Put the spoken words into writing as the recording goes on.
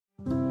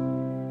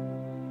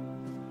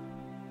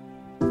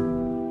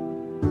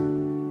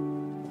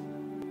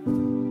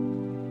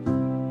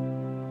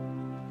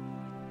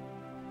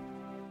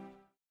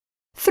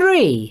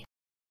3.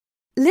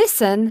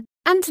 Listen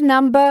and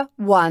number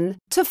 1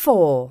 to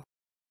 4.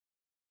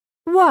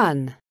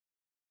 1.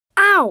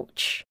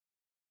 Ouch!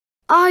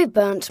 I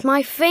burnt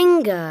my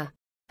finger.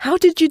 How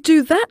did you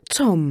do that,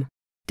 Tom?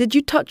 Did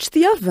you touch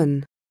the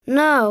oven?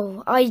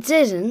 No, I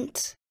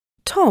didn't.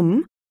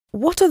 Tom,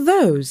 what are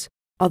those?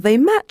 Are they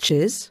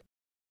matches?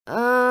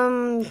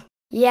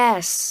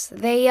 Yes,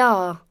 they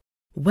are.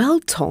 Well,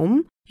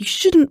 Tom, you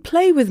shouldn't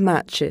play with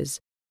matches.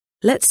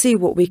 Let's see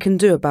what we can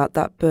do about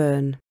that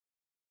burn.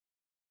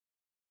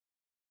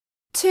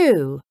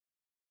 2.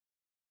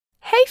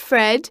 Hey,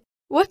 Fred,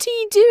 what are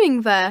you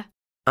doing there?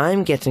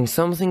 I'm getting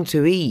something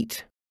to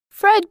eat.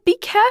 Fred, be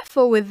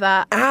careful with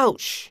that.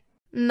 Ouch!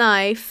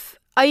 Knife.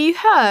 Are you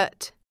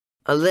hurt?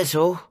 A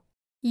little.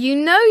 You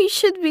know you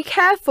should be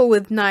careful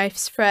with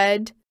knives,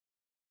 Fred.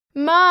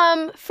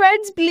 Mum,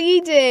 Fred's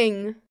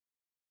bleeding.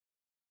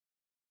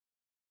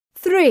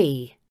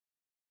 3.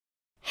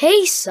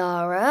 Hey,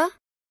 Sarah.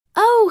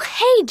 Oh,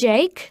 hey,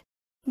 Jake.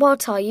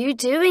 What are you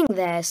doing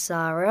there,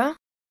 Sarah?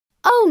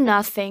 Oh,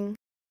 nothing.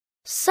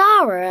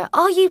 Sarah,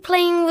 are you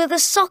playing with a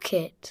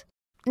socket?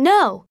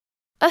 No,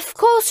 of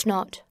course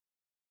not.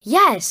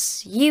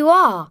 Yes, you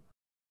are.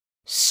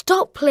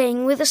 Stop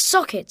playing with a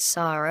socket,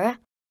 Sarah.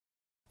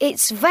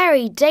 It's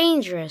very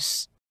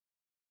dangerous.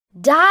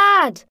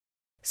 Dad,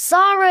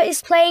 Sarah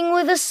is playing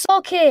with a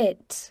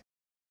socket.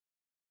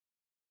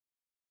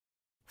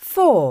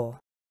 4.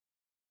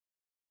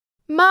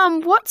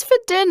 Mum, what's for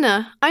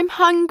dinner? I'm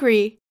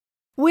hungry.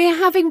 We're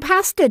having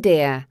pasta,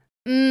 dear.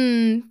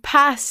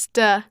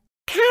 Pasta.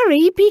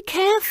 Carrie, be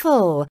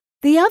careful.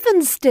 The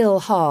oven's still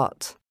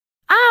hot.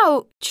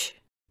 Ouch!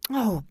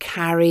 Oh,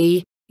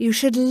 Carrie, you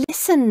should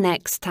listen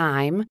next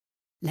time.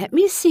 Let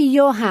me see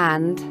your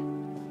hand.